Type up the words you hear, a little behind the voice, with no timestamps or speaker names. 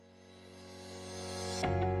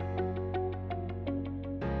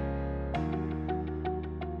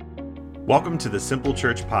Welcome to the Simple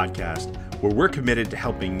Church Podcast, where we're committed to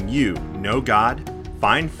helping you know God,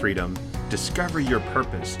 find freedom, discover your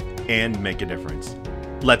purpose, and make a difference.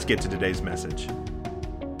 Let's get to today's message.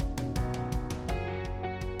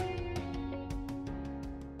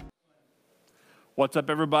 What's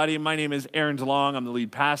up, everybody? My name is Aaron DeLong. I'm the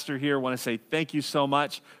lead pastor here. I want to say thank you so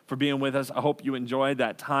much for being with us. I hope you enjoyed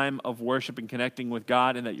that time of worship and connecting with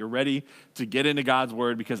God and that you're ready to get into God's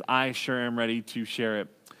Word, because I sure am ready to share it.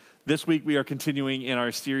 This week, we are continuing in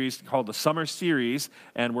our series called the Summer Series,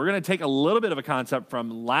 and we're going to take a little bit of a concept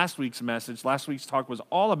from last week's message. Last week's talk was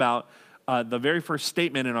all about the very first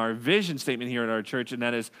statement in our vision statement here at our church, and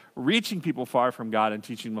that is reaching people far from God and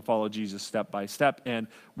teaching them to follow Jesus step by step. And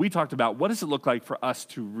we talked about what does it look like for us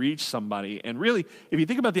to reach somebody. And really, if you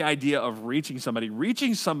think about the idea of reaching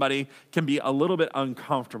somebody can be a little bit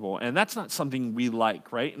uncomfortable, and that's not something we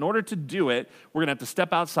like, right? In order to do it, we're going to have to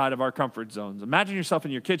step outside of our comfort zones. Imagine yourself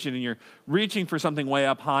in your kitchen and you're reaching for something way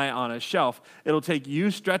up high on a shelf. It'll take you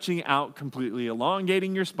stretching out completely,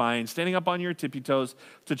 elongating your spine, standing up on your tippy toes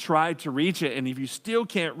to try to reach it. And if you still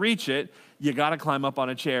can't reach it, you got to climb up on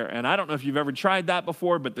a chair. And I don't know if you've ever tried that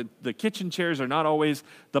before, but the kitchen chairs are not always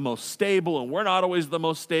the most stable, and we're not always the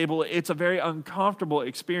most stable. It's a very uncomfortable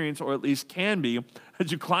experience, or at least can be,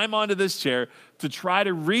 as you climb onto this chair to try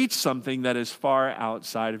to reach something that is far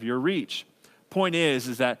outside of your reach. Point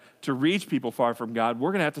is that to reach people far from God,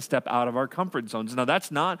 we're going to have to step out of our comfort zones. Now,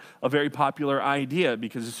 that's not a very popular idea,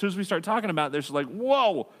 because as soon as we start talking about this, like,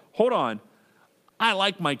 whoa, hold on. I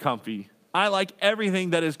like my comfy. I like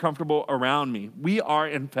everything that is comfortable around me. We are,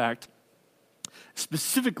 in fact,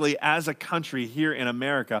 specifically as a country here in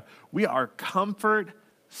America, we are comfort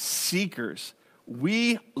seekers.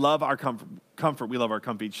 We love our comfort. We love our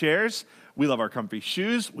comfy chairs. We love our comfy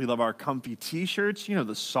shoes. We love our comfy t-shirts,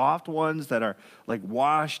 the soft ones that are like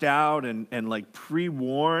washed out and like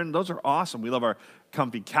pre-worn. Those are awesome. We love our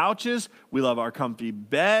comfy couches. We love our comfy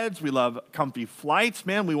beds. We love comfy flights.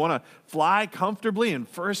 Man, we want to fly comfortably in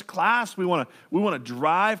first class. We want to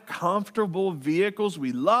drive comfortable vehicles.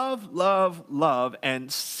 We love, love, love, and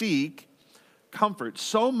seek comfort,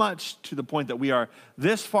 so much to the point that we are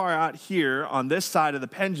this far out here on this side of the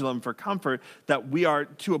pendulum for comfort that we are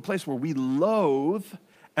to a place where we loathe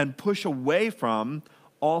and push away from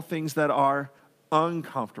all things that are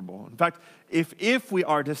uncomfortable. In fact, if we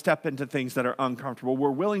are to step into things that are uncomfortable,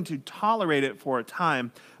 we're willing to tolerate it for a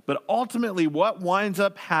time, but ultimately what winds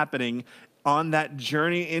up happening on that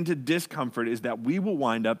journey into discomfort is that we will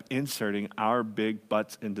wind up inserting our big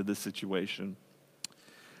butts into the situation.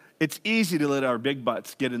 It's easy to let our big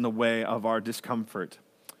butts get in the way of our discomfort.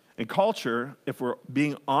 And culture, if we're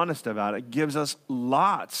being honest about it, gives us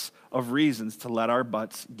lots of reasons to let our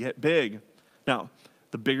butts get big. Now,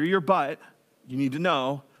 the bigger your butt, you need to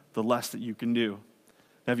know, the less that you can do.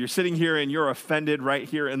 Now, if you're sitting here and you're offended right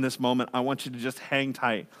here in this moment, I want you to just hang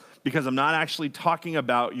tight, because I'm not actually talking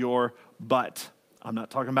about your butt. I'm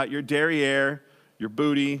not talking about your derriere, your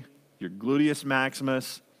booty, your gluteus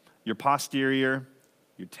maximus, your posterior,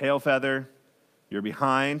 your tail feather, your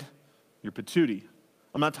behind, your patootie.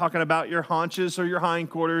 I'm not talking about your haunches or your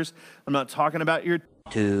hindquarters. I'm not talking about your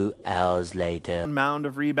 2 hours later mound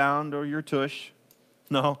of rebound or your tush.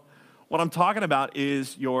 No. What I'm talking about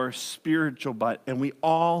is your spiritual butt, and we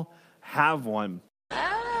all have one.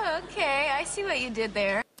 Oh, okay. I see what you did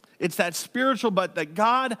there. It's that spiritual butt that,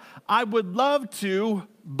 God, I would love to,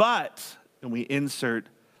 but, and we insert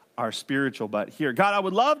our spiritual butt here. God, I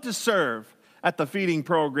would love to serve at the feeding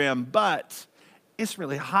program, but it's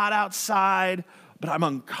really hot outside, but I'm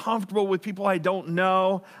uncomfortable with people I don't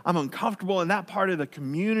know. I'm uncomfortable in that part of the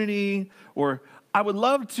community. Or I would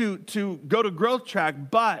love to go to Growth Track,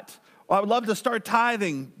 but, or I would love to start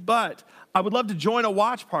tithing, but I would love to join a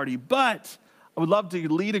watch party, but I would love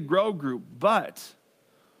to lead a grow group, but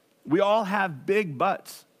we all have big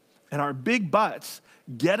butts, and our big butts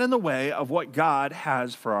get in the way of what God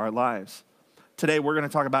has for our lives. Today, we're going to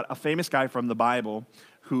talk about a famous guy from the Bible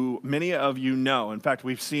who many of you know. In fact,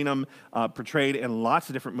 we've seen him portrayed in lots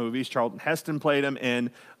of different movies. Charlton Heston played him in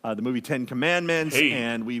the movie 10 Commandments,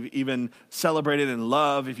 and we've even celebrated and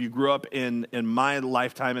loved, if you grew up in my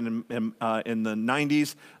lifetime and in the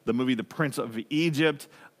 90s, the movie The Prince of Egypt.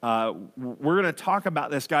 We're going to talk about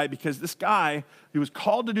this guy because this guy, he was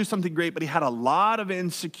called to do something great, but he had a lot of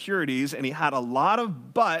insecurities, and he had a lot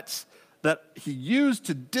of buts that he used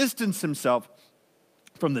to distance himself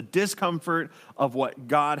from the discomfort of what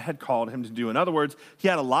God had called him to do. In other words, he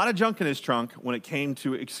had a lot of junk in his trunk when it came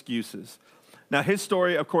to excuses. Now, his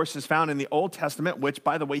story, of course, is found in the Old Testament, which,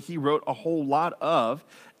 by the way, he wrote a whole lot of.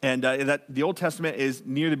 And that the Old Testament is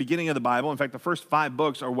near the beginning of the Bible. In fact, the first 5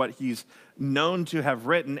 books are what he's known to have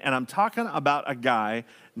written. And I'm talking about a guy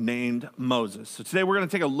named Moses. So today we're going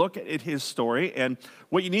to take a look at his story. And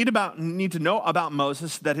what you need to know about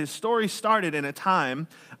Moses, that his story started in a time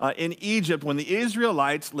in Egypt when the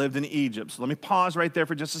Israelites lived in Egypt. So let me pause right there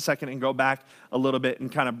for just a second and go back a little bit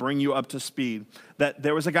and kind of bring you up to speed. That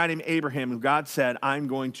there was a guy named Abraham who God said, I'm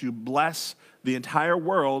going to bless the entire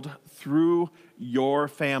world through your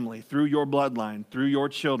family, through your bloodline, through your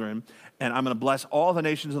children, and I'm going to bless all the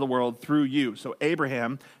nations of the world through you. So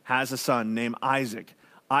Abraham has a son named Isaac.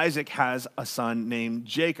 Isaac has a son named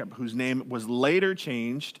Jacob, whose name was later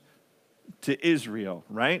changed to Israel,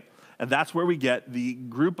 right? And that's where we get the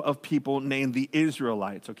group of people named the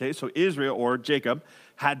Israelites, okay? So Israel, or Jacob,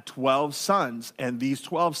 had 12 sons, and these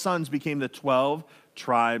 12 sons became the 12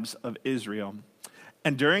 tribes of Israel.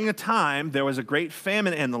 And during a time, there was a great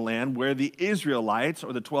famine in the land where the Israelites,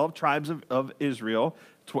 or the 12 tribes of Israel,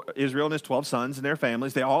 Israel and his 12 sons and their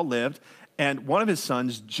families, they all lived. And one of his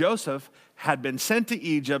sons, Joseph, had been sent to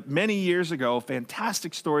Egypt many years ago.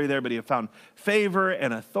 Fantastic story there, but he had found favor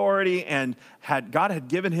and authority, and God had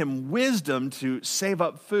given him wisdom to save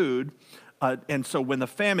up food. And so when the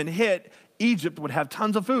famine hit, Egypt would have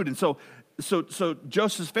tons of food. And so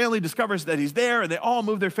Joseph's family discovers that he's there, and they all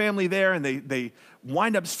move their family there, and they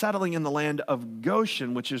wind up settling in the land of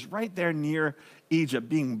Goshen, which is right there near Egypt,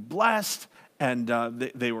 being blessed. And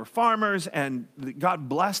they were farmers, and God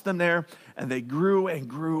blessed them there, and they grew and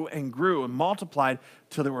grew and grew and multiplied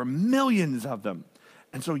till there were millions of them.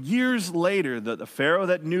 And so years later, the Pharaoh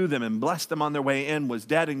that knew them and blessed them on their way in was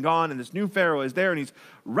dead and gone, and this new Pharaoh is there, and he's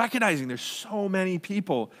recognizing there's so many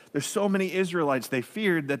people, there's so many Israelites. They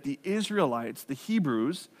feared that the Israelites, the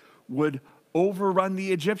Hebrews, would overrun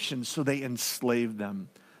the Egyptians, so they enslaved them.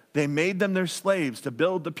 They made them their slaves to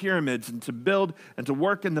build the pyramids and to build and to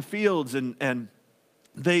work in the fields, and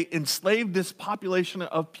they enslaved this population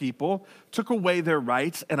of people, took away their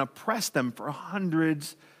rights, and oppressed them for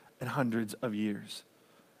hundreds and hundreds of years.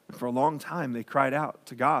 For a long time, they cried out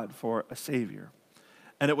to God for a Savior.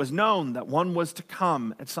 And it was known that one was to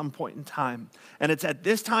come at some point in time. And it's at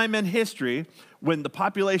this time in history when the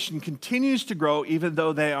population continues to grow, even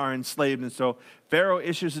though they are enslaved. And so Pharaoh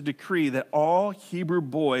issues a decree that all Hebrew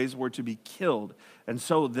boys were to be killed. And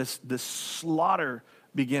so this slaughter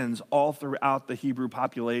begins all throughout the Hebrew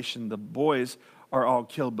population. The boys are all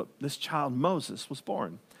killed, but this child Moses was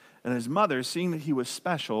born. And his mother, seeing that he was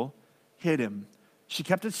special, hid him. She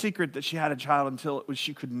kept it secret that she had a child until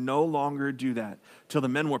she could no longer do that. Till the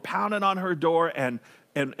men were pounding on her door and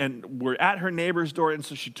were at her neighbor's door. And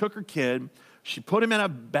so she took her kid, she put him in a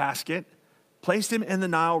basket, placed him in the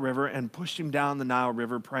Nile River, and pushed him down the Nile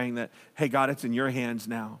River, praying that, hey, God, it's in your hands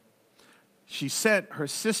now. She sent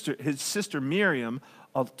his sister Miriam,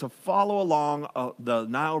 to follow along the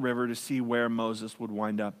Nile River to see where Moses would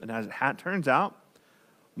wind up. And as it turns out,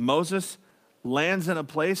 Moses lands in a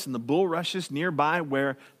place in the bulrushes nearby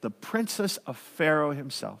where the princess of Pharaoh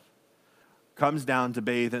himself comes down to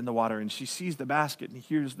bathe in the water, and she sees the basket and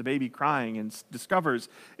hears the baby crying and discovers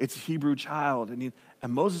it's a Hebrew child, and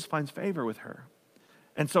Moses finds favor with her.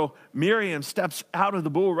 And so Miriam steps out of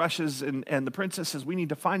the bulrushes, and the princess says, we need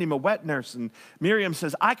to find him a wet nurse. And Miriam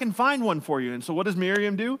says, I can find one for you. And so what does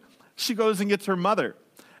Miriam do? She goes and gets her mother.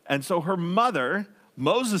 And so her mother,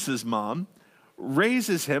 Moses' mom,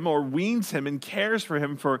 raises him or weans him and cares for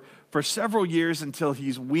him for several years until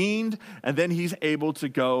he's weaned, and then he's able to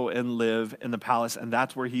go and live in the palace, and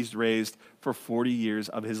that's where he's raised for 40 years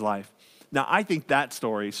of his life. Now, I think that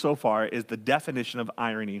story so far is the definition of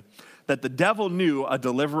irony, that the devil knew a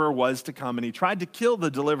deliverer was to come, and he tried to kill the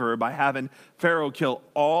deliverer by having Pharaoh kill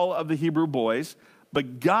all of the Hebrew boys,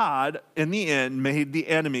 but God, in the end, made the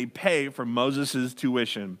enemy pay for Moses'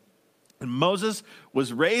 tuition. And Moses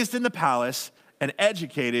was raised in the palace and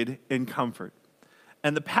educated in comfort.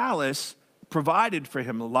 And the palace provided for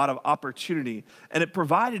him a lot of opportunity, and it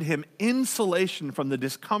provided him insulation from the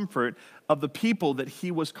discomfort of the people that he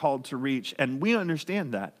was called to reach. And we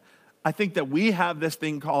understand that. I think that we have this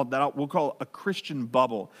thing called, that we'll call a Christian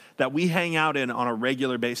bubble, that we hang out in on a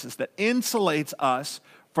regular basis, that insulates us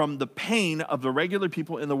from the pain of the regular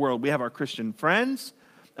people in the world. We have our Christian friends,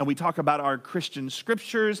 and we talk about our Christian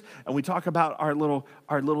scriptures, and we talk about our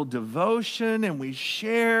little devotion, and we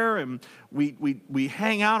share, and we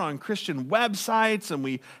hang out on Christian websites, and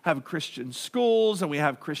we have Christian schools, and we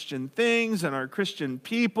have Christian things, and our Christian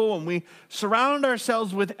people, and we surround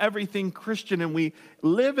ourselves with everything Christian, and we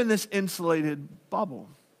live in this insulated bubble.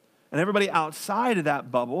 And everybody outside of that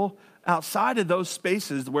bubble, outside of those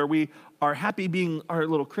spaces where we are happy being our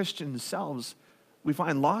little Christian selves, we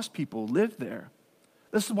find lost people live there.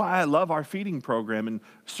 This is why I love our feeding program and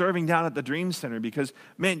serving down at the Dream Center, because,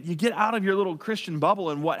 man, you get out of your little Christian bubble,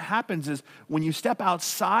 and what happens is when you step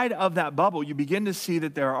outside of that bubble, you begin to see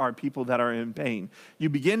that there are people that are in pain. You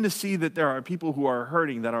begin to see that there are people who are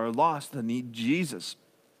hurting, that are lost, that need Jesus.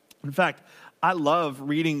 In fact, I love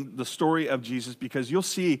reading the story of Jesus, because you'll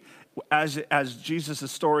see as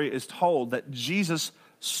Jesus' story is told that Jesus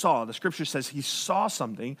saw. The scripture says he saw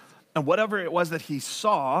something, and whatever it was that he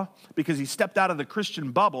saw, because he stepped out of the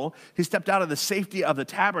Christian bubble, he stepped out of the safety of the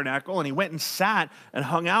tabernacle, and he went and sat and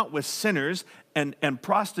hung out with sinners and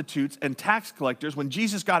prostitutes and tax collectors. When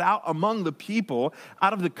Jesus got out among the people,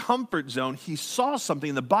 out of the comfort zone, he saw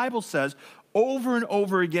something. The Bible says over and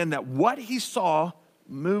over again that what he saw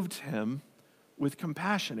moved him with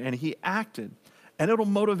compassion, and he acted. And it'll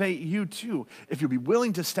motivate you too, if you'll be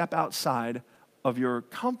willing to step outside of your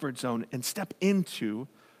comfort zone and step into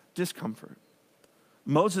discomfort.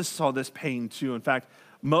 Moses saw this pain too. In fact,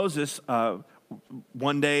 Moses,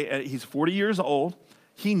 one day, he's 40 years old.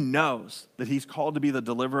 He knows that he's called to be the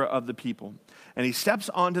deliverer of the people. And he steps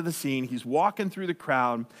onto the scene. He's walking through the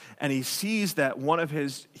crowd, and he sees that one of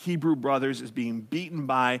his Hebrew brothers is being beaten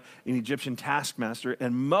by an Egyptian taskmaster.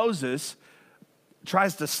 And Moses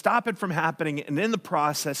tries to stop it from happening, and in the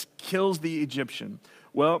process kills the Egyptian.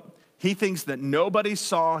 Well, he thinks that nobody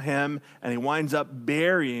saw him, and he winds up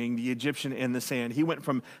burying the Egyptian in the sand. He went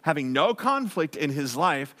from having no conflict in his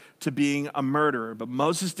life to being a murderer. But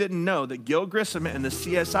Moses didn't know that Gil Grissom and the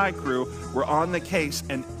CSI crew were on the case,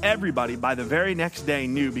 and everybody by the very next day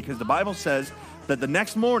knew, because the Bible says that the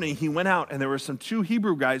next morning he went out, and there were some two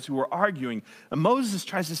Hebrew guys who were arguing. And Moses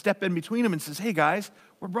tries to step in between them and says, "Hey guys,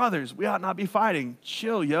 we're brothers. We ought not be fighting.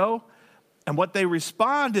 Chill, yo." And what they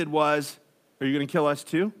responded was, "Are you going to kill us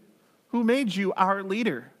too? Who made you our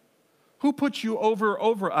leader? Who put you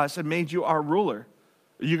over us and made you our ruler?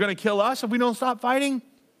 Are you going to kill us if we don't stop fighting?"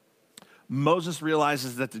 Moses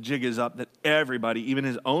realizes that the jig is up, that everybody, even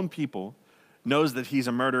his own people, knows that he's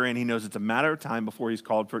a murderer, and he knows it's a matter of time before he's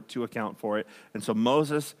called to account for it. And so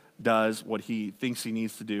Moses does what he thinks he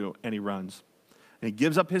needs to do, and he runs. And he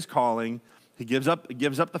gives up his calling. He gives up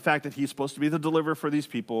the fact that he's supposed to be the deliverer for these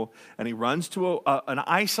people, and he runs to an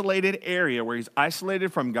isolated area where he's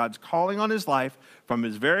isolated from God's calling on his life, from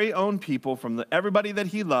his very own people, from everybody that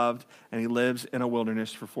he loved, and he lives in a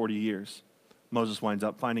wilderness for 40 years. Moses winds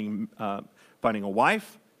up finding a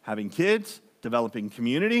wife, having kids, developing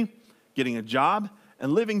community, getting a job,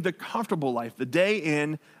 and living the comfortable life, the day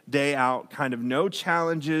in, day out, kind of no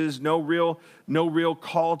challenges, no real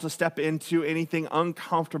call to step into anything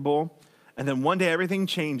uncomfortable. And then one day everything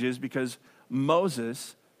changes, because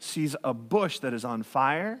Moses sees a bush that is on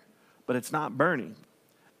fire, but it's not burning.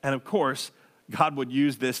 And of course, God would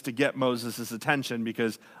use this to get Moses' attention,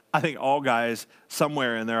 because I think all guys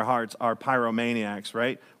somewhere in their hearts are pyromaniacs,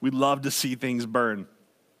 right? We love to see things burn.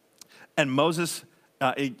 And Moses,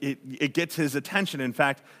 it gets his attention. In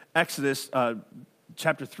fact, Exodus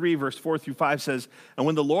chapter 3, verse 4 through 5 says, "And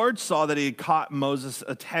when the Lord saw that he had caught Moses'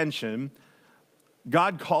 attention,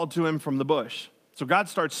 God called to him from the bush." So God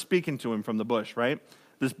starts speaking to him from the bush, right?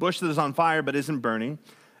 This bush that is on fire but isn't burning.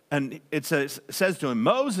 And it says to him,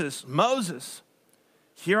 "Moses, Moses."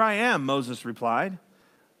 "Here I am," Moses replied.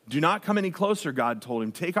 "Do not come any closer," God told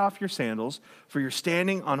him. "Take off your sandals, for you're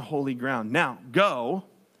standing on holy ground. Now go,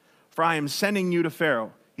 for I am sending you to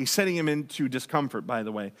Pharaoh." He's sending him into discomfort, by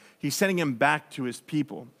the way. He's sending him back to his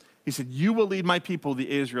people. He said, "You will lead my people,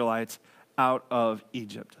 the Israelites, out of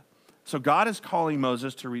Egypt." So God is calling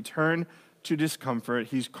Moses to return to discomfort.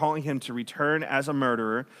 He's calling him to return as a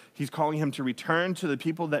murderer. He's calling him to return to the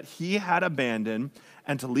people that he had abandoned,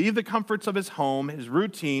 and to leave the comforts of his home, his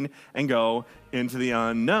routine, and go into the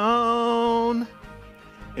unknown,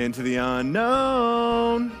 into the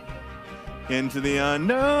unknown, into the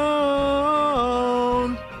unknown.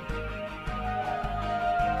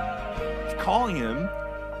 He's calling him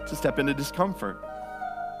to step into discomfort.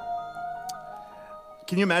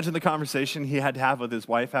 Can you imagine the conversation he had to have with his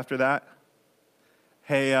wife after that?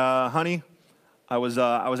 "Hey, honey, I was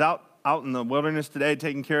out in the wilderness today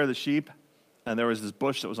taking care of the sheep, and there was this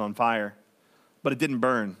bush that was on fire, but it didn't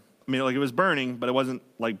burn. I mean, like, it was burning, but it wasn't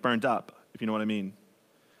like burnt up, if you know what I mean.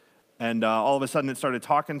 And all of a sudden it started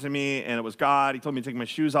talking to me, and it was God. He told me to take my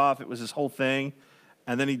shoes off. It was this whole thing.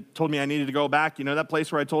 And then he told me I needed to go back. You know that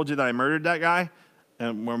place where I told you that I murdered that guy?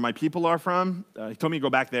 And where my people are from, he told me to go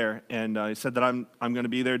back there, and he said that I'm going to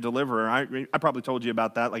be their deliverer." I probably told you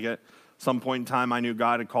about that. Like, at some point in time, I knew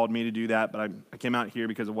God had called me to do that, but I came out here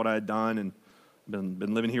because of what I had done, and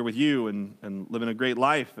been living here with you and living a great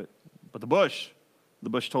life. But the bush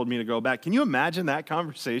told me to go back. Can you imagine that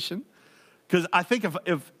conversation? Because I think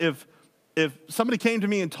if if somebody came to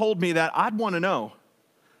me and told me that, I'd want to know,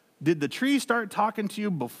 did the tree start talking to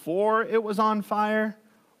you before it was on fire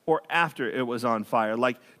or after it was on fire?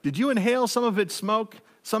 Like, did you inhale some of its smoke,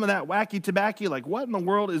 some of that wacky tobacco? Like, what in the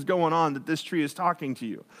world is going on that this tree is talking to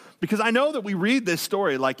you? Because I know that we read this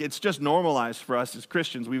story like it's just normalized for us as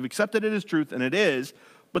Christians. We've accepted it as truth, and it is,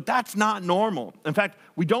 but that's not normal. In fact,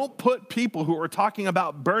 we don't put people who are talking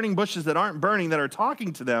about burning bushes that aren't burning, that are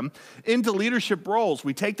talking to them, into leadership roles.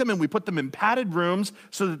 We take them and we put them in padded rooms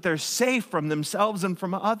so that they're safe from themselves and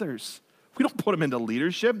from others. We don't put them into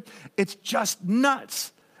leadership. It's just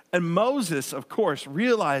nuts. And Moses, of course,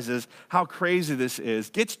 realizes how crazy this is,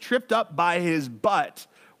 gets tripped up by his butt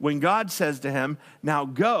when God says to him, now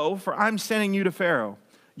go, for I'm sending you to Pharaoh.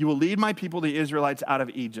 You will lead my people, the Israelites, out of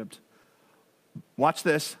Egypt. Watch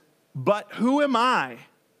this. But who am I?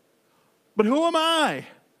 But who am I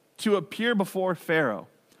to appear before Pharaoh?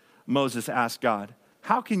 Moses asked God,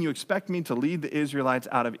 how can you expect me to lead the Israelites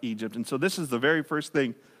out of Egypt? And so this is the very first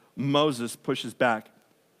thing Moses pushes back.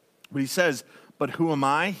 But he says, but who am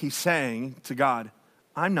I? He's saying to God,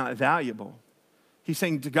 I'm not valuable. He's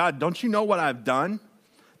saying to God, don't you know what I've done?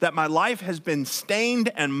 That my life has been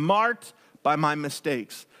stained and marked by my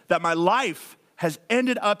mistakes. That my life has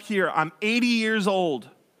ended up here. I'm 80 years old,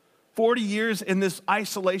 40 years in this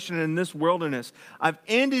isolation and in this wilderness. I've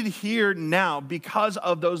ended here now because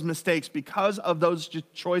of those mistakes, because of those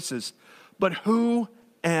choices. But who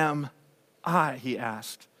am I, he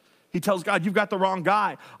asked. He tells God, you've got the wrong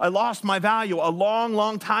guy. I lost my value a long,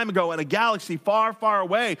 long time ago in a galaxy far, far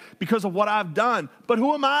away because of what I've done. But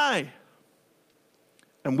who am I?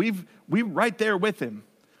 And we're right there with him.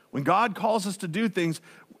 When God calls us to do things,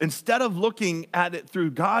 instead of looking at it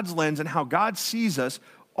through God's lens and how God sees us,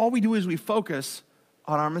 all we do is we focus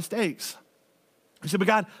on our mistakes. We say, but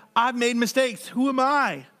God, I've made mistakes. Who am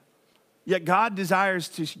I? Yet God desires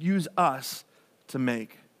to use us to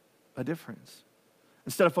make a difference.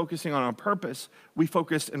 Instead of focusing on our purpose, we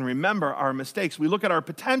focus and remember our mistakes. We look at our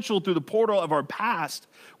potential through the portal of our past.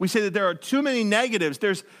 We say that there are too many negatives.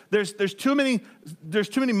 There's too many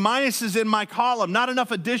minuses in my column. Not enough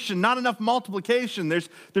addition. Not enough multiplication. There's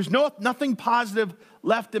nothing positive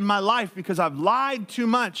left in my life because I've lied too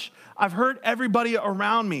much. I've hurt everybody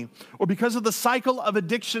around me. Or because of the cycle of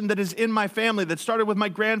addiction that is in my family, that started with my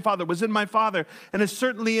grandfather, was in my father, and is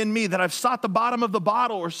certainly in me, that I've sought the bottom of the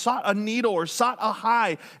bottle or sought a needle or sought a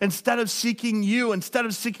high instead of seeking you, instead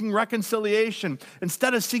of seeking reconciliation,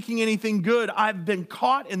 instead of seeking anything good. I've been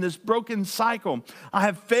caught in this broken cycle. I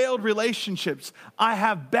have failed relationships. I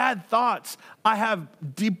have bad thoughts. I have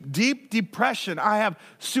deep depression. I have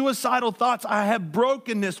suicidal thoughts. I have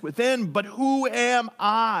brokenness within, but who am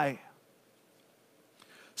I?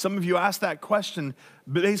 Some of you ask that question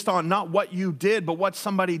based on not what you did, but what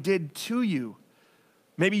somebody did to you.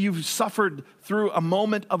 Maybe you've suffered through a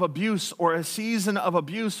moment of abuse or a season of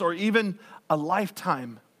abuse or even a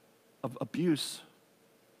lifetime of abuse.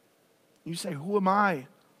 You say, who am I?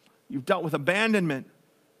 You've dealt with abandonment.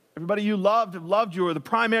 Everybody you loved have loved you, or the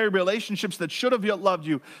primary relationships that should have loved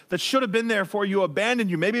you, that should have been there for you,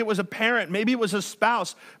 abandoned you. Maybe it was a parent. Maybe it was a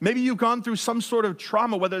spouse. Maybe you've gone through some sort of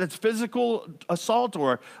trauma, whether it's physical assault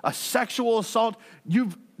or a sexual assault.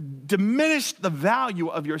 You've diminished the value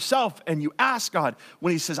of yourself, and you ask God,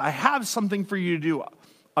 when he says, I have something for you to do,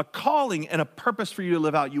 a calling and a purpose for you to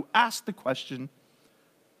live out, you ask the question,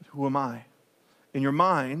 who am I? In your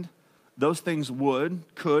mind, those things would,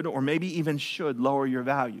 could, or maybe even should lower your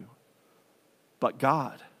value. But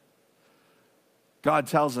God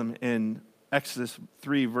tells him in Exodus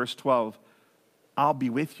 3, verse 12, I'll be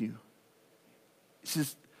with you. He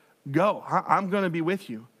says, go, I'm going to be with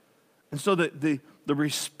you. And so the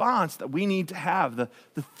response that we need to have, the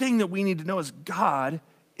thing that we need to know is God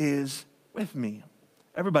is with me.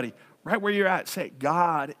 Everybody, right where you're at, say,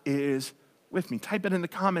 God is with me. Type it in the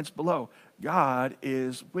comments below. God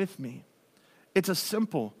is with me. It's a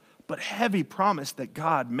simple but heavy promise that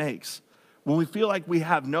God makes. When we feel like we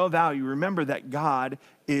have no value, remember that God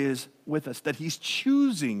is with us, that he's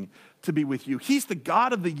choosing to be with you. He's the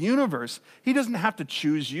God of the universe. He doesn't have to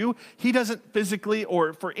choose you. He doesn't physically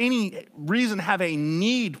or for any reason have a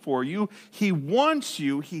need for you. He wants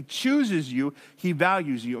you. He chooses you. He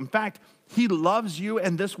values you. In fact, he loves you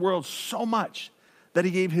and this world so much that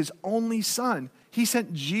he gave his only son. He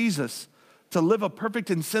sent Jesus to live a perfect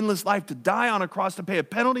and sinless life, to die on a cross, to pay a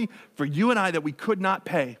penalty for you and I that we could not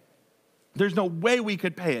pay. There's no way we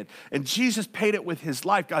could pay it. And Jesus paid it with his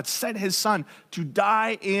life. God sent his son to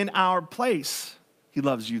die in our place. He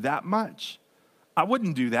loves you that much. I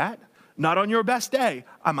wouldn't do that. Not on your best day.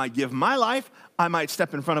 I might give my life. I might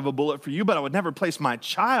step in front of a bullet for you, but I would never place my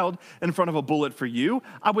child in front of a bullet for you.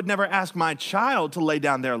 I would never ask my child to lay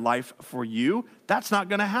down their life for you. That's not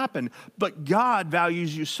going to happen. But God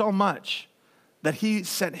values you so much that he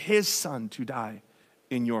sent his son to die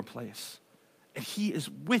in your place. And he is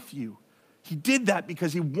with you. He did that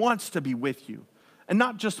because he wants to be with you. And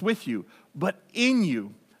not just with you, but in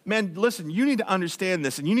you. Man, listen, you need to understand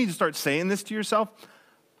this, and you need to start saying this to yourself.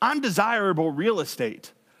 I'm desirable real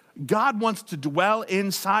estate. God wants to dwell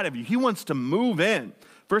inside of you. He wants to move in.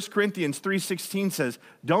 1 Corinthians 3:16 says,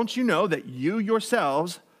 don't you know that you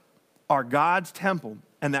yourselves are God's temple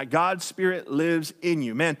and that God's Spirit lives in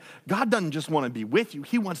you? Man, God doesn't just want to be with you.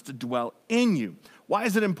 He wants to dwell in you. Why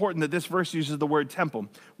is it important that this verse uses the word temple?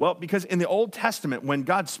 Well, because in the Old Testament, when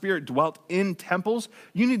God's Spirit dwelt in temples,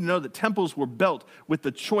 you need to know that temples were built with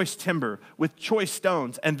the choice timber, with choice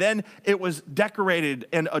stones, and then it was decorated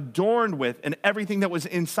and adorned with, and everything that was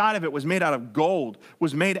inside of it was made out of gold,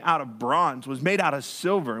 was made out of bronze, was made out of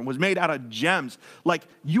silver, and was made out of gems. Like,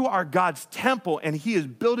 you are God's temple, and he is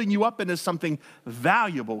building you up into something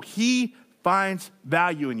valuable. He finds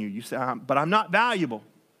value in you. You say, but I'm not valuable.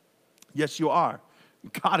 Yes, you are.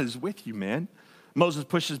 God is with you, man. Moses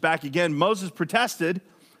pushes back again. Moses protested,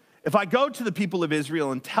 if I go to the people of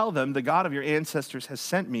Israel and tell them the God of your ancestors has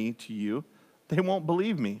sent me to you, they won't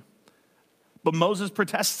believe me. But Moses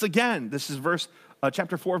protests again. This is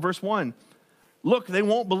chapter 4, verse 1. Look, they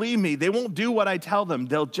won't believe me. They won't do what I tell them.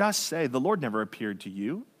 They'll just say, the Lord never appeared to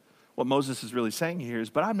you. What Moses is really saying here is,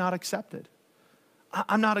 but I'm not accepted.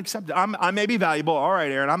 I'm not accepted. I may be valuable. All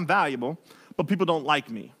right, Aaron, I'm valuable, but people don't like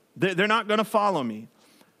me. They're not going to follow me.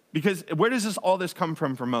 Because where does all this come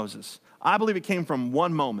from for Moses? I believe it came from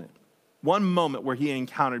one moment where he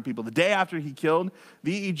encountered people. The day after he killed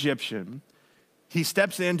the Egyptian, he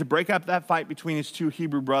steps in to break up that fight between his two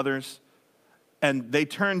Hebrew brothers, and they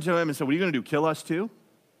turned to him and said, what are you going to do, kill us too?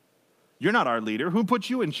 You're not our leader. Who put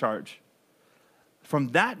you in charge? From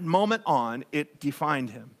that moment on, it defined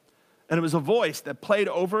him. And it was a voice that played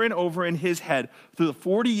over and over in his head through the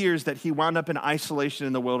 40 years that he wound up in isolation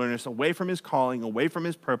in the wilderness, away from his calling, away from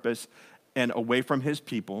his purpose, and away from his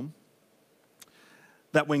people.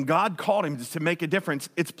 That when God called him to make a difference,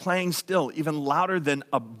 it's playing still, even louder than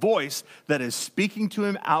a voice that is speaking to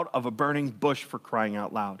him out of a burning bush, for crying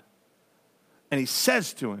out loud. And he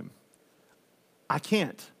says to him, I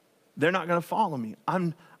can't. They're not going to follow me.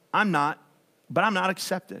 I'm not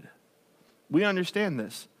accepted. We understand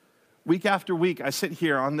this. Week after week, I sit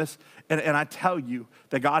here on this and I tell you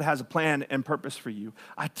that God has a plan and purpose for you.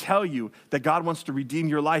 I tell you that God wants to redeem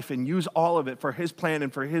your life and use all of it for his plan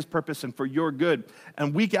and for his purpose and for your good.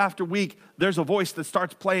 And week after week, there's a voice that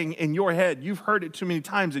starts playing in your head. You've heard it too many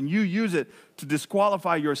times and you use it to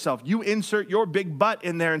disqualify yourself. You insert your big butt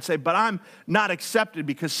in there and say, but I'm not accepted,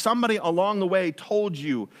 because somebody along the way told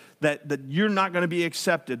you that you're not going to be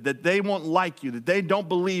accepted, that they won't like you, that they don't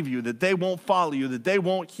believe you, that they won't follow you, that they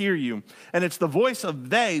won't hear you. And it's the voice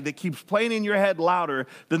of they that keeps playing in your head louder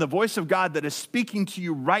than the voice of God that is speaking to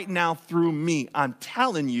you right now through me. I'm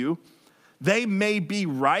telling you, they may be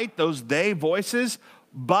right, those they voices,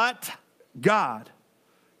 but God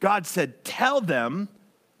said, tell them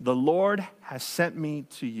the Lord has sent me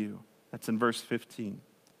to you. That's in verse 15.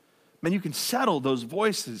 Man, you can settle those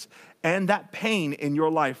voices and that pain in your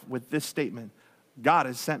life with this statement: God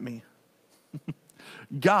has sent me.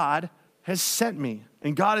 God has sent me,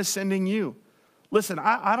 and God is sending you. Listen,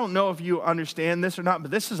 I don't know if you understand this or not, but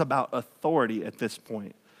this is about authority at this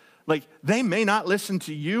point. Like, they may not listen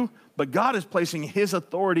to you, but God is placing his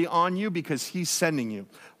authority on you because he's sending you.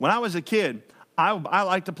 When I was a kid, I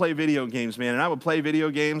like to play video games, man, and I would play video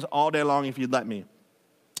games all day long if you'd let me.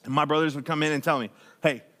 And my brothers would come in and tell me,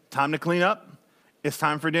 hey, time to clean up. It's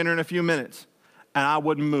time for dinner in a few minutes. And I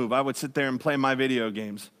wouldn't move. I would sit there and play my video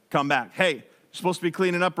games. Come back. Hey, you're supposed to be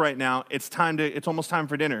cleaning up right now. It's almost time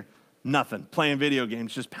for dinner. Nothing. Playing video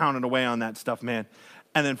games, just pounding away on that stuff, man.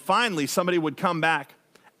 And then finally, somebody would come back,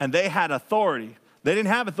 and they had authority. They didn't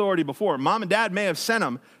have authority before. Mom and dad may have sent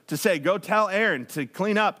them to say, go tell Aaron to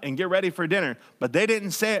clean up and get ready for dinner. But they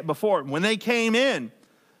didn't say it before. When they came in,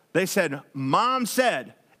 they said, Mom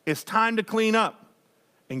said, it's time to clean up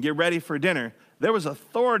and get ready for dinner. There was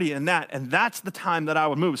authority in that, and that's the time that I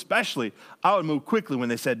would move. Especially, I would move quickly when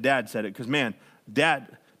they said Dad said it, because, man,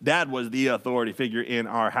 Dad was the authority figure in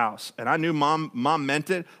our house. And I knew Mom meant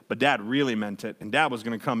it, but Dad really meant it. And Dad was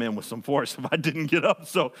going to come in with some force if I didn't get up.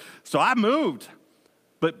 So I moved.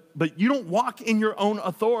 But you don't walk in your own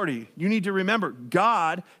authority. You need to remember,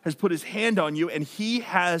 God has put his hand on you, and he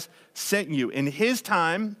has sent you in his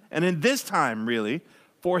time, and in this time, really,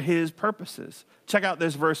 for his purposes. Check out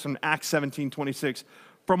this verse from Acts 17:26.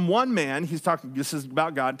 From one man, he's talking, this is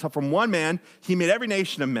about God, from one man, he made every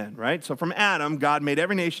nation of men, right? So from Adam, God made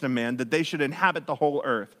every nation of men that they should inhabit the whole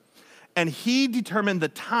earth. And he determined the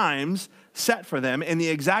times set for them and the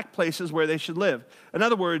exact places where they should live. In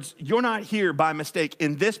other words, you're not here by mistake.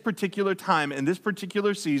 In this particular time, in this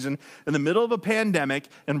particular season, in the middle of a pandemic,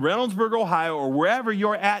 in Reynoldsburg, Ohio, or wherever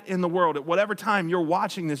you're at in the world, at whatever time you're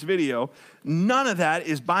watching this video, none of that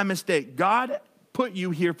is by mistake. God put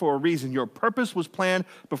you here for a reason. Your purpose was planned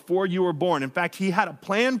before you were born. In fact, he had a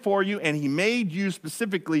plan for you, and he made you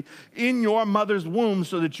specifically in your mother's womb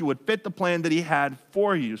so that you would fit the plan that he had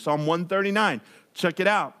for you. Psalm 139, check it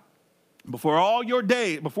out. Before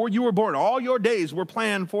you were born, all your days were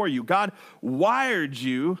planned for you. God wired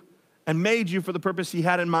you and made you for the purpose he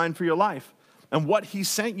had in mind for your life. And what he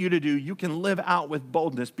sent you to do, you can live out with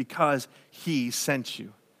boldness because he sent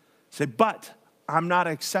you. Say, but I'm not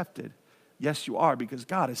accepted. Yes, you are, because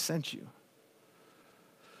God has sent you.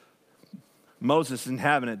 Moses isn't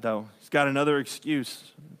having it, though. He's got another excuse.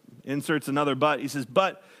 Inserts another but. He says,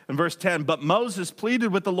 but, in verse 10, but Moses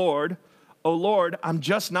pleaded with the Lord, "O Lord, I'm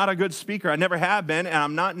just not a good speaker. I never have been, and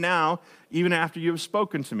I'm not now, even after you have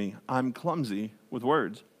spoken to me. I'm clumsy with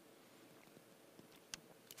words."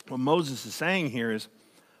 What Moses is saying here is,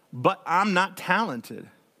 but I'm not talented.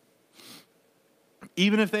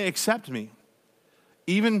 Even if they accept me,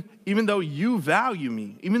 even though you value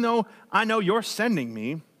me, even though I know you're sending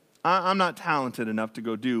me, I'm not talented enough to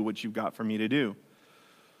go do what you've got for me to do.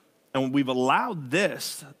 And we've allowed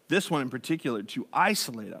this one in particular, to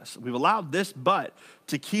isolate us. We've allowed this but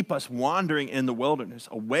to keep us wandering in the wilderness,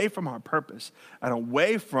 away from our purpose and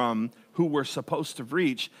away from who we're supposed to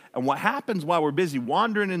reach. And what happens while we're busy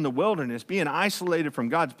wandering in the wilderness, being isolated from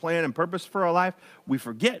God's plan and purpose for our life, we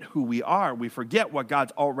forget who we are. We forget what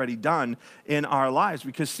God's already done in our lives.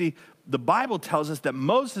 Because, see, the Bible tells us that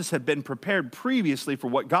Moses had been prepared previously for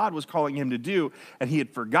what God was calling him to do, and he had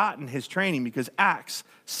forgotten his training, because Acts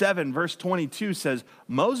 7, verse 22 says,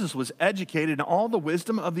 Moses was educated in all the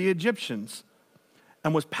wisdom of the Egyptians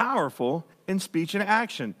and was powerful in speech and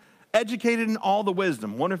action. Educated in all the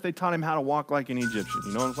wisdom. Wonder if they taught him how to walk like an Egyptian.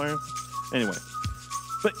 You know what I'm saying? Anyway,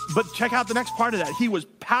 but check out the next part of that. He was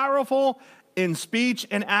powerful in speech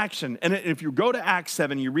and action. And if you go to Acts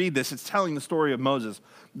 7, you read this, it's telling the story of Moses.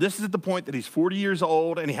 This is at the point that he's 40 years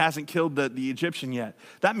old and he hasn't killed the Egyptian yet.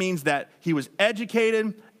 That means that he was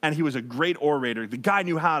educated and he was a great orator. The guy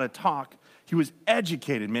knew how to talk. He was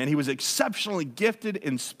educated, man. He was exceptionally gifted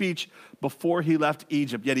in speech before he left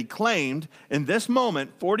Egypt. Yet he claimed in this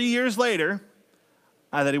moment, 40 years later,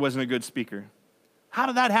 that he wasn't a good speaker. How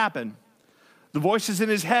did that happen? The voices in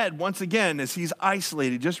his head, once again, as he's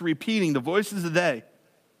isolated, just repeating the voices of they,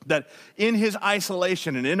 that in his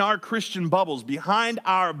isolation and in our Christian bubbles, behind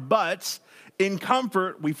our butts, in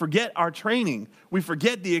comfort, we forget our training. We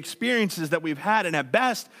forget the experiences that we've had, and at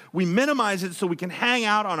best, we minimize it so we can hang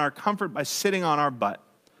out on our comfort by sitting on our butt.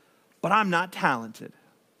 But I'm not talented.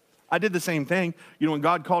 I did the same thing. You know, when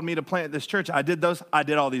God called me to plant this church, I did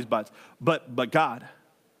all these butts. But God,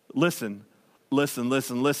 listen,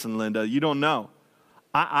 Linda, you don't know.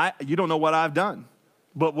 You don't know what I've done.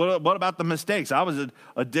 But what about the mistakes? I was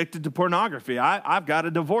addicted to pornography. I've got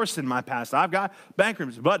a divorce in my past. I've got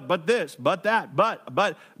bankruptcy. But this, but that,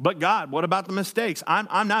 but God, what about the mistakes?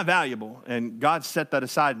 I'm not valuable. And God set that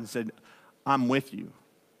aside and said, I'm with you.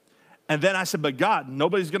 And then I said, but God,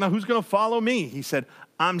 who's gonna follow me? He said,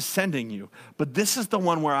 I'm sending you. But this is the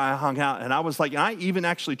one where I hung out. And I was like, I even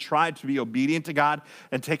actually tried to be obedient to God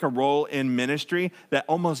and take a role in ministry that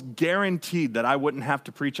almost guaranteed that I wouldn't have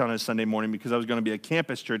to preach on a Sunday morning, because I was going to be a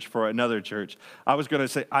campus church for another church. I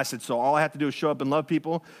said, so all I have to do is show up and love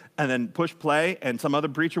people and then push play and some other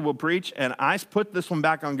preacher will preach. And I put this one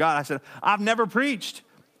back on God. I said, I've never preached.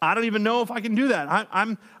 I don't even know if I can do that.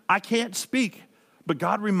 I can't speak. But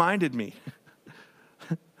God reminded me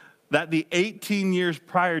that the 18 years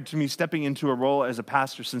prior to me stepping into a role as a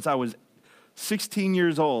pastor, since I was 16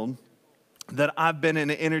 years old, that I've been an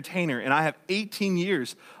entertainer, and I have 18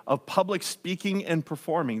 years of public speaking and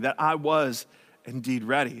performing, that I was indeed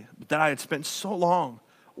ready, but that I had spent so long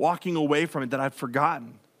walking away from it that I'd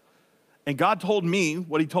forgotten. And God told me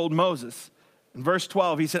what he told Moses. In verse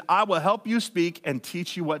 12, he said, I will help you speak and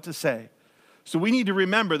teach you what to say. So we need to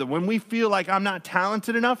remember that when we feel like I'm not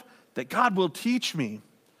talented enough, that God will teach me.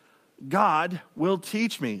 God will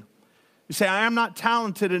teach me. You say, I am not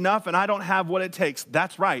talented enough and I don't have what it takes.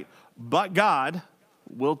 That's right. But God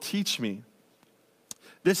will teach me.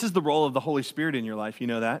 This is the role of the Holy Spirit in your life. You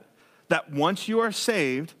know that? That once you are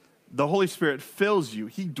saved, the Holy Spirit fills you.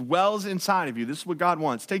 He dwells inside of you. This is what God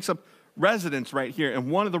wants. Takes up residence right here.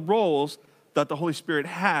 And one of the roles that the Holy Spirit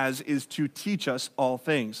has is to teach us all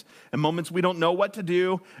things. In moments we don't know what to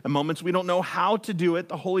do, in moments we don't know how to do it,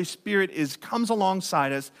 the Holy Spirit comes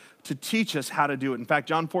alongside us to teach us how to do it. In fact,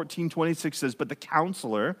 John 14:26 says, "But the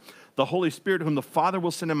Counselor, the Holy Spirit, whom the Father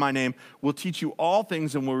will send in my name, will teach you all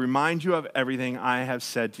things and will remind you of everything I have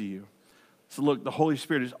said to you." So look, the Holy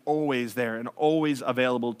Spirit is always there and always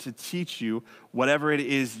available to teach you whatever it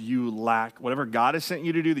is you lack. Whatever God has sent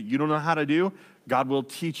you to do that you don't know how to do, God will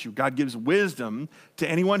teach you. God gives wisdom to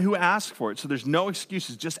anyone who asks for it. So there's no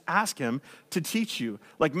excuses. Just ask him to teach you.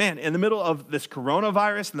 Like, man, in the middle of this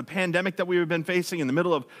coronavirus and the pandemic that we've been facing, in the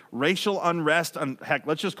middle of racial unrest, heck,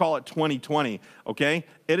 let's just call it 2020, okay?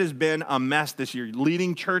 It has been a mess this year,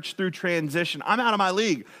 leading church through transition. I'm out of my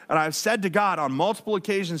league. And I've said to God on multiple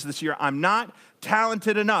occasions this year, I'm not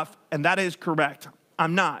talented enough. And that is correct.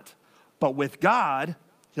 I'm not. But with God,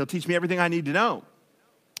 he'll teach me everything I need to know.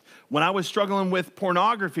 When I was struggling with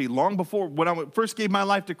pornography, long before, when I first gave my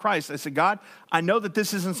life to Christ, I said, God, I know that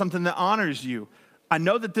this isn't something that honors you. I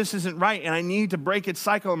know that this isn't right, and I need to break its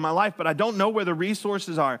cycle in my life, but I don't know where the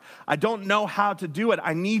resources are. I don't know how to do it.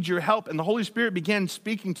 I need your help. And the Holy Spirit began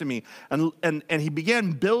speaking to me, and he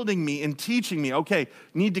began building me and teaching me, okay,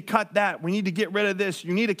 you need to cut that. We need to get rid of this.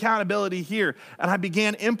 You need accountability here. And I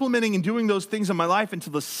began implementing and doing those things in my life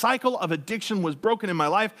until the cycle of addiction was broken in my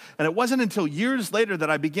life. And it wasn't until years later that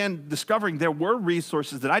I began discovering there were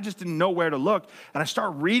resources that I just didn't know where to look. And I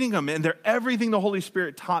started reading them, and they're everything the Holy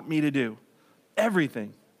Spirit taught me to do.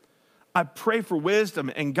 Everything. I pray for wisdom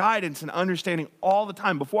and guidance and understanding all the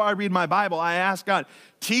time. Before I read my Bible, I ask God,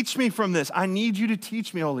 teach me from this. I need you to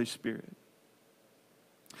teach me, Holy Spirit.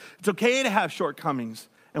 It's okay to have shortcomings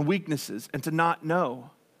and weaknesses and to not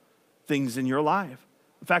know things in your life.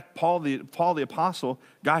 In fact, Paul the Apostle,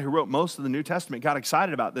 guy who wrote most of the New Testament, got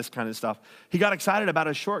excited about this kind of stuff. He got excited about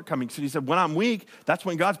his shortcomings. He said, when I'm weak, that's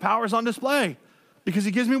when God's power is on display because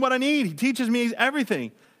he gives me what I need. He teaches me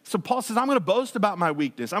everything. So Paul says, I'm going to boast about my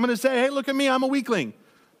weakness. I'm going to say, hey, look at me, I'm a weakling.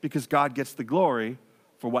 Because God gets the glory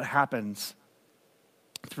for what happens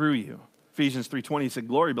through you. Ephesians 3:20 said,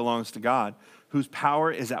 glory belongs to God, whose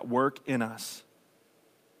power is at work in us.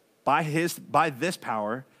 By this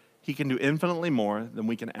power, he can do infinitely more than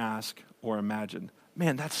we can ask or imagine.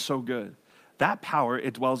 Man, that's so good. That power,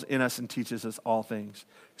 it dwells in us and teaches us all things.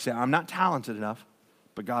 You say, I'm not talented enough,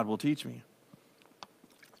 but God will teach me.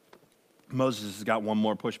 Moses has got one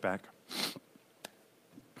more pushback.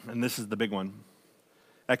 And this is the big one.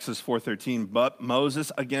 Exodus 4:13, but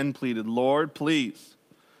Moses again pleaded, Lord, please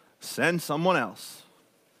send someone else.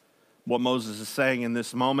 What Moses is saying in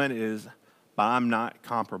this moment is, but I'm not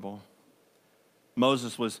comparable.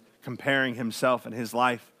 Moses was comparing himself and his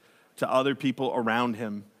life to other people around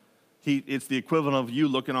him. It's the equivalent of you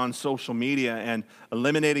looking on social media and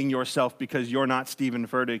eliminating yourself because you're not Stephen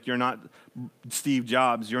Furtick, you're not Steve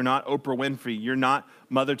Jobs, you're not Oprah Winfrey, you're not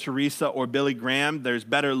Mother Teresa or Billy Graham. There's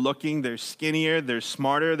better looking, there's skinnier, there's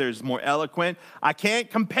smarter, there's more eloquent. I can't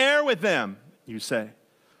compare with them, you say.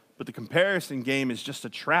 But the comparison game is just a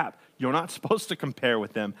trap. You're not supposed to compare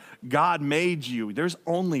with them. God made you. There's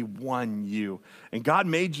only one you. And God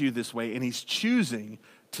made you this way, and he's choosing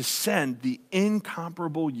to send the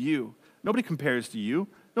incomparable you. Nobody compares to you.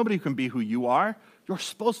 Nobody can be who you are. You're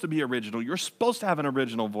supposed to be original. You're supposed to have an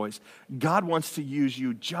original voice. God wants to use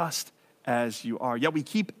you just as you are. Yet we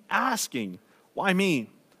keep asking, why me?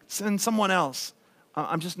 Send someone else.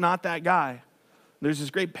 I'm just not that guy. There's this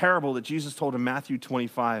great parable that Jesus told in Matthew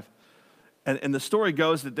 25. And the story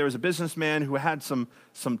goes that there was a businessman who had some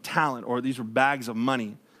talent, or these were bags of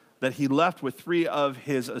money, that he left with 3 of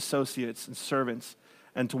his associates and servants.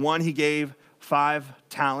 And to one he gave 5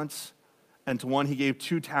 talents, and to one he gave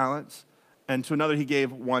 2 talents, and to another he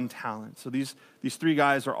gave 1 talent. So these 3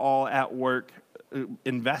 guys are all at work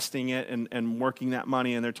investing it and working that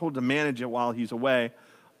money, and they're told to manage it while he's away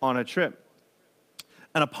on a trip.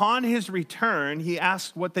 And upon his return, he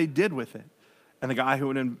asked what they did with it. And the guy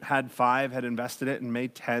who had 5 had invested it and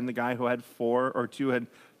made 10. The guy who had 4 or 2 had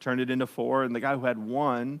turned it into 4. And the guy who had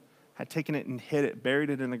 1 had taken it and hid it, buried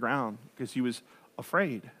it in the ground because he was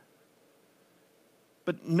afraid.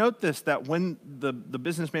 But note this, that when the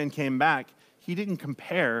businessman came back, he didn't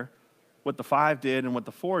compare what the 5 did and what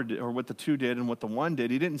the 4 did, or what the 2 did and what the 1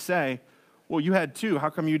 did. He didn't say, well, you had 2. How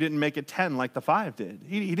come you didn't make it 10 like the 5 did?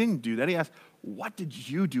 He didn't do that. He asked, what did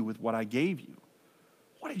you do with what I gave you?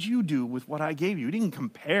 What did you do with what I gave you? He didn't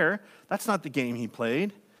compare. That's not the game he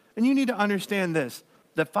played. And you need to understand this,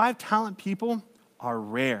 that 5 talent people are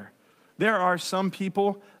rare. There are some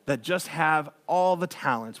people that just have all the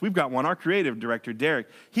talents. We've got one, our creative director, Derek.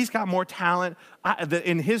 He's got more talent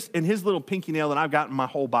in his little pinky nail than I've got in my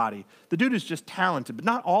whole body. The dude is just talented, but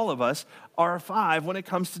not all of us are a 5 when it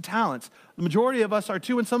comes to talents. The majority of us are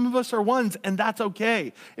 2, and some of us are 1s, and that's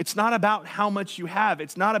okay. It's not about how much you have.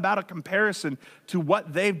 It's not about a comparison to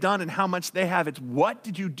what they've done and how much they have. It's what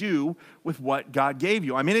did you do with what God gave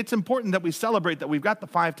you? I mean, it's important that we celebrate that we've got the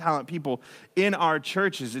 5 talent people in our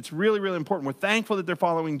churches. It's really, really important. We're thankful that they're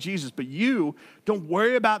following Jesus, but you don't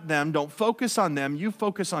worry about them. Don't focus on them. You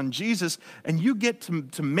focus on Jesus, and you get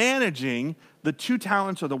to managing the 2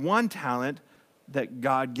 talents or the 1 talent that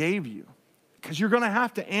God gave you, because you're going to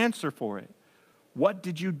have to answer for it. What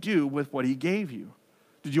did you do with what he gave you?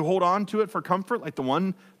 Did you hold on to it for comfort like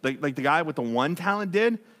the guy with the 1 talent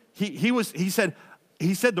did? He said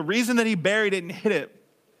the reason that he buried it and hid it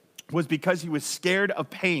was because he was scared of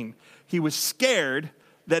pain. He was scared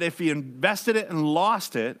that if he invested it and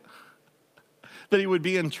lost it, that he would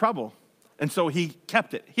be in trouble. And so he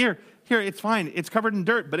kept it. Here, it's fine. It's covered in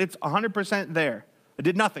dirt, but it's 100% there. I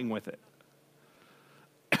did nothing with it.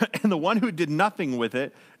 And the one who did nothing with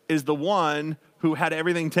it is the one who had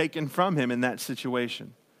everything taken from him in that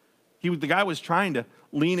situation. The guy was trying to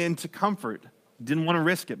lean into comfort, didn't want to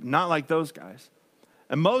risk it, not like those guys.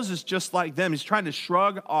 And Moses, just like them, he's trying to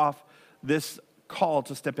shrug off this call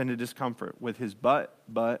to step into discomfort with his but.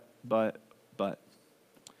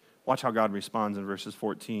 Watch how God responds in verses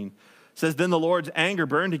 14. It says, then the Lord's anger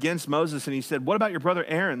burned against Moses, and he said, what about your brother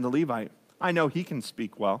Aaron, the Levite? I know he can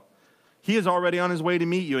speak well. He is already on his way to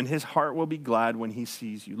meet you, and his heart will be glad when he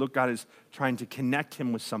sees you. Look, God is trying to connect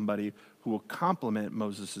him with somebody who will complement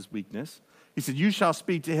Moses' weakness. He said, you shall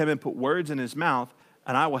speak to him and put words in his mouth,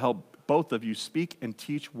 and I will help both of you speak and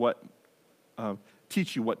teach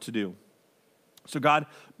you what to do. So God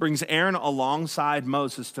brings Aaron alongside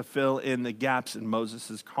Moses to fill in the gaps in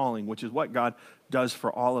Moses' calling, which is what God does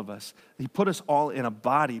for all of us. He put us all in a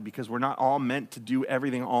body because we're not all meant to do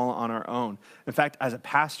everything all on our own. In fact, as a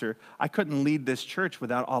pastor, I couldn't lead this church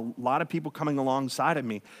without a lot of people coming alongside of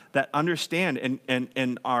me that understand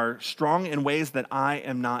and are strong in ways that I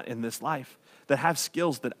am not in this life, that have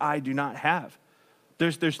skills that I do not have.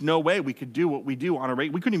 There's no way we could do what we do on a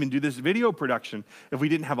rate. We couldn't even do this video production if we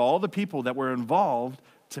didn't have all the people that were involved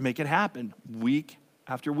to make it happen week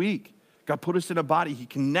after week. God put us in a body. He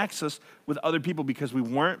connects us with other people because we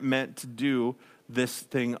weren't meant to do this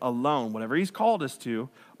thing alone. Whatever he's called us to,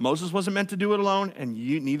 Moses wasn't meant to do it alone, and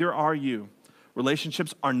neither are you.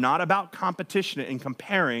 Relationships are not about competition and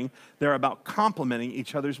comparing. They're about complementing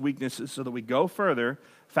each other's weaknesses so that we go further,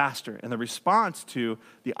 faster. And the response to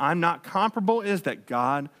the I'm not comparable is that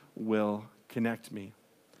God will connect me.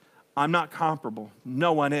 I'm not comparable.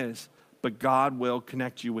 No one is. But God will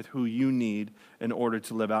connect you with who you need in order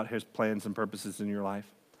to live out his plans and purposes in your life.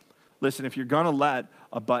 Listen, if you're going to let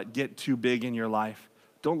a but get too big in your life,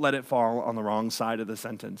 don't let it fall on the wrong side of the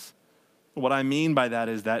sentence. What I mean by that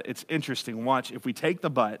is that it's interesting. Watch, if we take the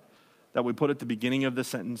but that we put at the beginning of the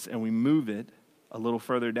sentence and we move it a little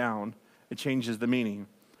further down, it changes the meaning.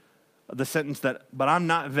 The sentence that, but I'm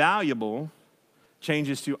not valuable,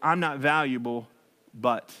 changes to, I'm not valuable,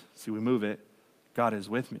 but, see, we move it, God is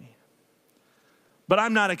with me. But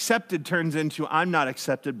I'm not accepted turns into, I'm not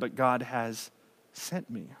accepted, but God has sent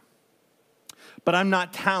me. But I'm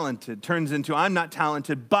not talented turns into, I'm not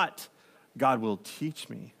talented, but God will teach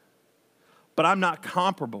me. But I'm not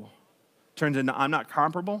comparable turns into, I'm not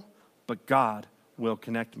comparable, but God will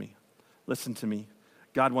connect me. Listen to me.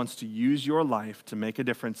 God wants to use your life to make a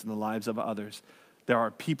difference in the lives of others. There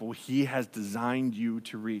are people he has designed you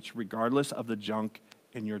to reach, regardless of the junk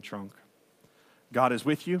in your trunk. God is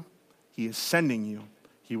with you. He is sending you.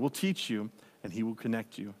 He will teach you, and he will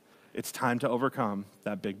connect you. It's time to overcome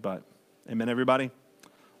that big but. Amen, everybody?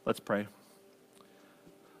 Let's pray.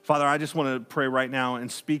 Father, I just want to pray right now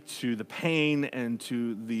and speak to the pain and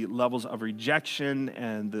to the levels of rejection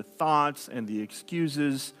and the thoughts and the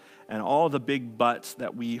excuses and all the big buts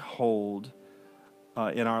that we hold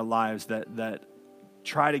in our lives that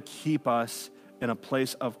try to keep us in a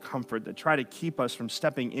place of comfort, that try to keep us from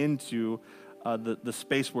stepping into the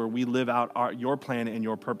space where we live out your plan and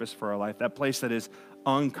your purpose for our life, that place that is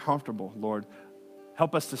uncomfortable, Lord.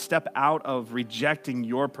 Help us to step out of rejecting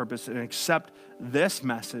your purpose and accept this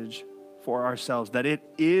message for ourselves, that it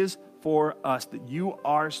is for us, that you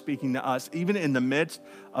are speaking to us, even in the midst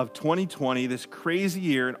of 2020, this crazy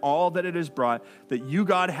year and all that it has brought, that you,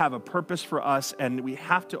 God, have a purpose for us, and we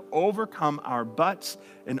have to overcome our buts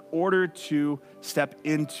in order to step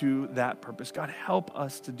into that purpose. God, help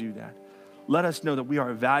us to do that. Let us know that we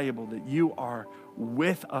are valuable, that you are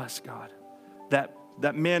with us, God, that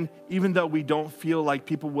That, man, even though we don't feel like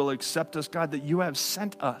people will accept us, God, that you have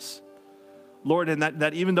sent us. Lord, and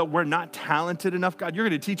that even though we're not talented enough, God, you're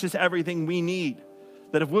going to teach us everything we need.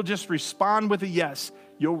 That if we'll just respond with a yes,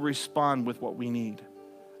 you'll respond with what we need.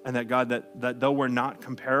 And that, God, that though we're not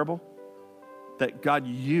comparable, that, God,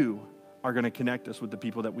 you are going to connect us with the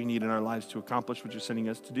people that we need in our lives to accomplish what you're sending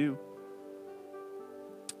us to do.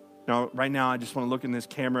 Now, right now, I just want to look in this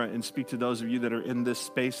camera and speak to those of you that are in this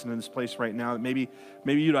space and in this place right now. Maybe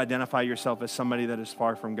you'd identify yourself as somebody that is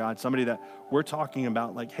far from God, somebody that we're talking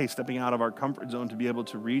about, like, hey, stepping out of our comfort zone to be able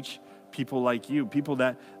to reach people like you, people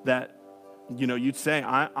that you know, you'd say,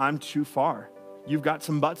 I'm too far. You've got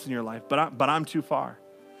some butts in your life, but I'm too far.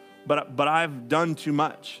 But I've done too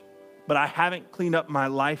much. But I haven't cleaned up my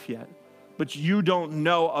life yet. But you don't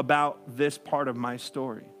know about this part of my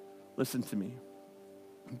story. Listen to me.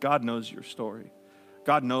 God knows your story.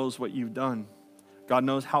 God knows what you've done. God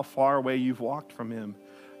knows how far away you've walked from him.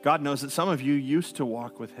 God knows that some of you used to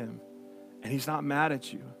walk with him, and he's not mad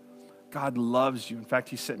at you. God loves you. In fact,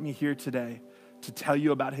 he sent me here today to tell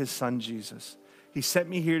you about his son, Jesus. He sent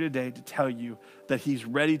me here today to tell you that he's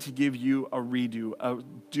ready to give you a redo, a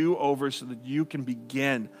do-over so that you can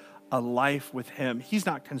begin a life with him. He's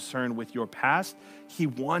not concerned with your past. He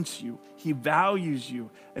wants you. He values you.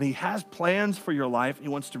 And he has plans for your life. He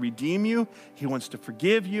wants to redeem you. He wants to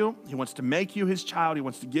forgive you. He wants to make you his child. He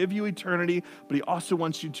wants to give you eternity. But he also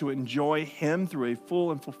wants you to enjoy him through a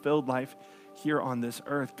full and fulfilled life here on this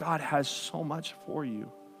earth. God has so much for you.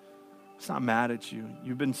 He's not mad at you.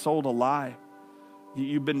 You've been sold a lie.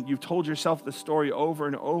 You've told yourself the story over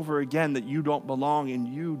and over again that you don't belong, and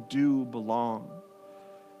you do belong.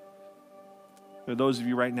 For those of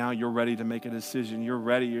you right now, you're ready to make a decision. You're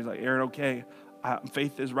ready. You're like, Aaron, okay,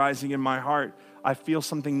 faith is rising in my heart. I feel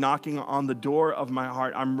something knocking on the door of my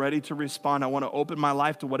heart. I'm ready to respond. I want to open my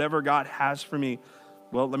life to whatever God has for me.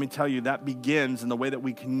 Well, let me tell you, that begins, and the way that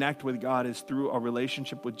we connect with God is through a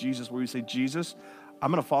relationship with Jesus, where we say, Jesus, I'm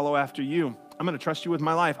going to follow after you. I'm going to trust you with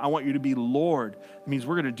my life. I want you to be Lord. It means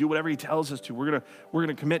we're going to do whatever he tells us to. We're going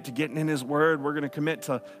to commit to getting in his word. We're going to commit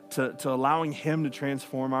to allowing him to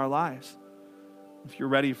transform our lives. If you're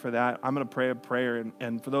ready for that, I'm going to pray a prayer.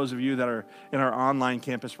 And for those of you that are in our online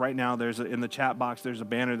campus right now, in the chat box, there's a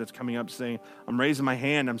banner that's coming up saying, I'm raising my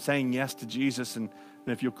hand. I'm saying yes to Jesus. And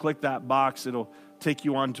if you'll click that box, it'll take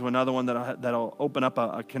you on to another one that'll open up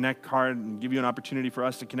a connect card and give you an opportunity for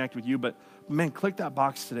us to connect with you. But man, click that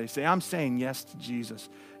box today. Say, I'm saying yes to Jesus.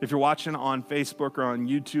 If you're watching on Facebook or on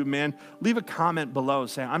YouTube, man, leave a comment below.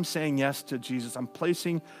 Say, I'm saying yes to Jesus. I'm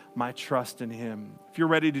placing my trust in him. If you're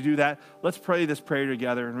ready to do that, let's pray this prayer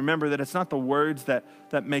together. And remember that it's not the words that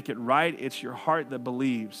make it right. It's your heart that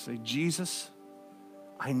believes. Say, Jesus,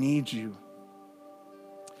 I need you.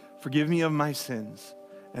 Forgive me of my sins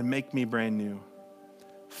and make me brand new.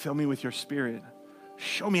 Fill me with your spirit.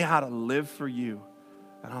 Show me how to live for you.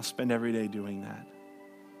 And I'll spend every day doing that.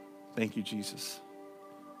 Thank you, Jesus.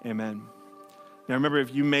 Amen. Now remember,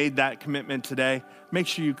 if you made that commitment today, make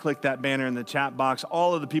sure you click that banner in the chat box.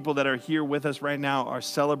 All of the people that are here with us right now are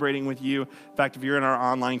celebrating with you. In fact, if you're in our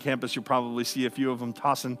online campus, you'll probably see a few of them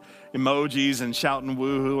tossing emojis and shouting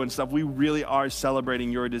woohoo and stuff. We really are celebrating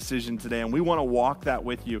your decision today, and we want to walk that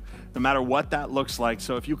with you, no matter what that looks like.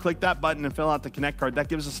 So if you click that button and fill out the Connect card, that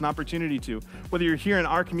gives us an opportunity to. Whether you're here in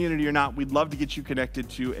our community or not, we'd love to get you connected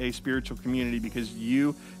to a spiritual community because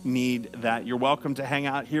you need that. You're welcome to hang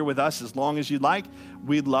out here with us as long as you'd like.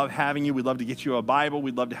 We'd love having you. We'd love to get you a Bible.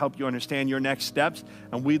 We'd love to help you understand your next steps,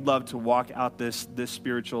 and we'd love to walk out this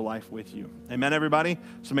spiritual life with you. Amen, everybody?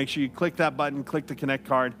 So make sure you click that button, click the Connect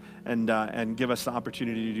card, and give us the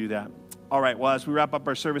opportunity to do that. All right, well, as we wrap up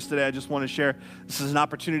our service today, I just want to share this is an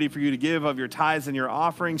opportunity for you to give of your tithes and your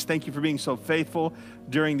offerings. Thank you for being so faithful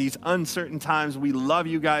during these uncertain times. We love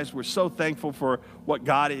you guys. We're so thankful for what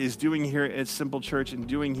God is doing here at Simple Church and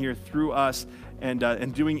doing here through us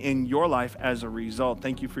and doing in your life as a result.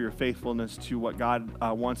 Thank you for your faithfulness to what God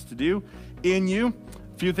wants to do in you.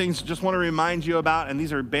 A few things just want to remind you about, and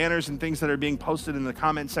these are banners and things that are being posted in the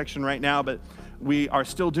comment section right now, but we are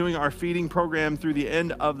still doing our feeding program through the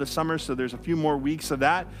end of the summer, so there's a few more weeks of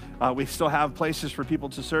that. We still have places for people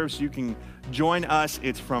to serve, so you can join us.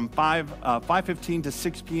 It's from 5:15 to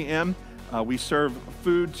 6 p.m. We serve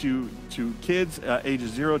food to kids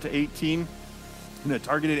ages 0 to 18 in a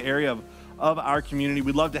targeted area of our community.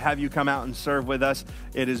 We'd love to have you come out and serve with us.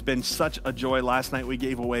 It has been such a joy. Last night we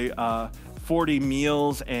gave away 40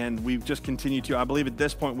 meals, and we've just continued to, I believe at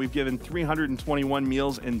this point, we've given 321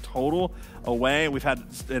 meals in total away.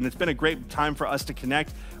 And it's been a great time for us to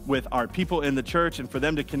connect with our people in the church and for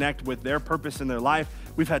them to connect with their purpose in their life.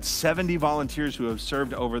 We've had 70 volunteers who have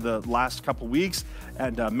served over the last couple weeks.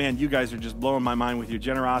 And man, you guys are just blowing my mind with your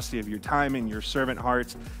generosity of your time and your servant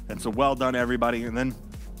hearts. And so well done, everybody. And then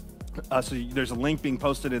so there's a link being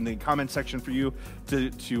posted in the comment section for you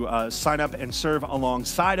to sign up and serve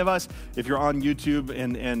alongside of us. If you're on YouTube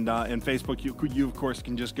and Facebook, you of course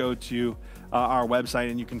can just go to our website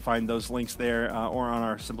and you can find those links there or on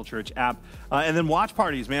our Simple Church app. And then watch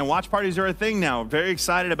parties, man. Watch parties are a thing now. Very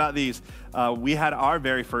excited about these. We had our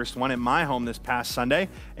very first one at my home this past Sunday,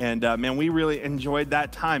 and man, we really enjoyed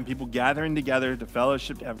that time. People gathering together to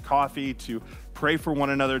fellowship, to have coffee, to pray for one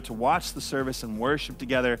another, to watch the service and worship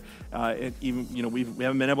together. Even, we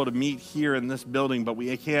haven't been able to meet here in this building, but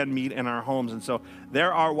we can meet in our homes. And so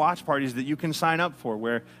there are watch parties that you can sign up for,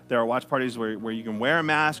 where there are watch parties where you can wear a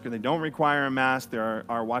mask or they don't require a mask. There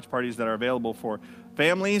are watch parties that are available for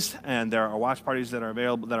families, and there are watch parties that are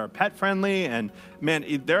available that are pet friendly. And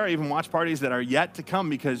man, there are even watch parties that are yet to come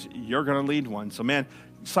because you're going to lead one. So man,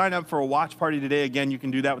 sign up for a watch party today. Again, you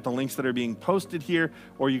can do that with the links that are being posted here,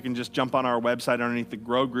 or you can just jump on our website underneath the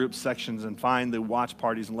Grow Group sections and find the watch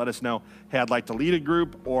parties and let us know, hey, I'd like to lead a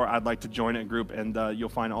group or I'd like to join a group, and you'll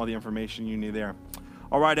find all the information you need there.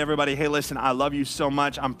 All right, everybody. Hey, listen, I love you so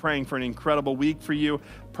much. I'm praying for an incredible week for you,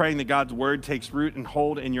 praying that God's word takes root and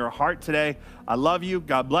hold in your heart today. I love you.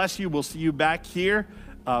 God bless you. We'll see you back here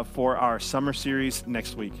for our summer series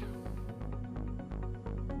next week.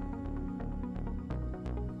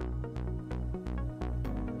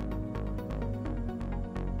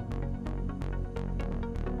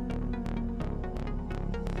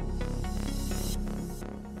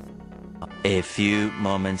 A few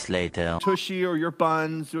moments later. Tushy or your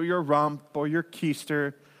buns or your rump or your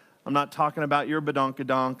keister. I'm not talking about your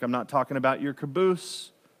badonkadonk. I'm not talking about your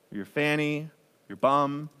caboose, or your fanny, your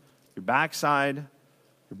bum, your backside,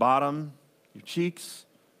 your bottom, your cheeks,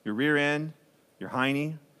 your rear end, your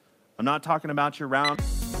hiney. I'm not talking about your round.